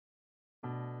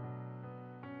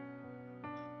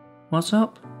What's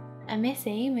up? I miss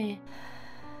Amy.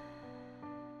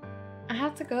 I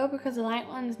had to go because the light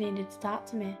ones needed to talk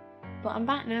to me. But I'm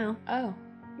back now. Oh,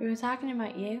 we were talking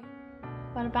about you.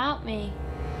 What about me?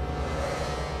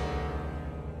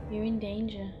 You're in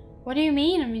danger. What do you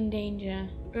mean I'm in danger?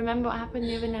 Remember what happened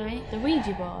the other night? The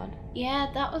Ouija board? Yeah,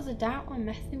 that was the dark one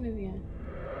messing with you.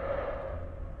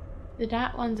 The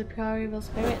dark one's a pure evil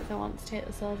spirit that wants to take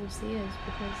the souls of seers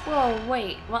because... Whoa,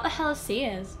 wait, what the hell are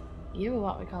seers? You are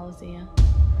what we call a seer.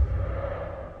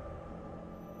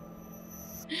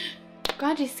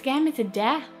 God, you scared me to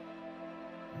death.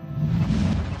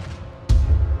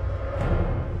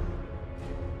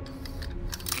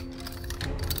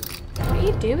 What are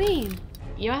you doing?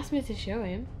 You asked me to show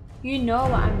him. You know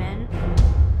what I meant.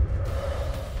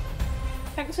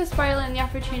 Thanks for spoiling the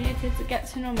opportunity to get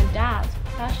to know my dad.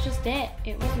 That's just it.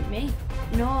 It wasn't me.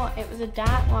 No, it was a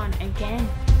dark one again.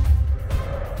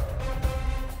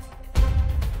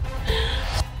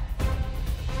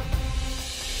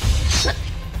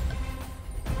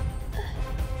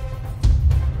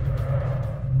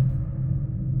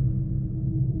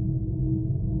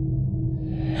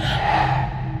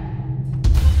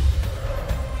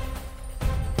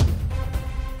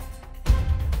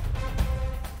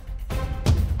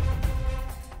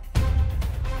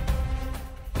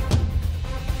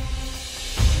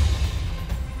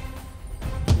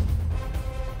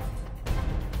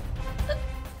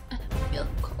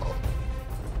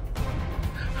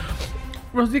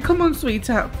 Rosie, come on,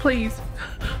 sweetheart, please.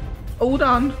 Hold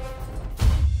on.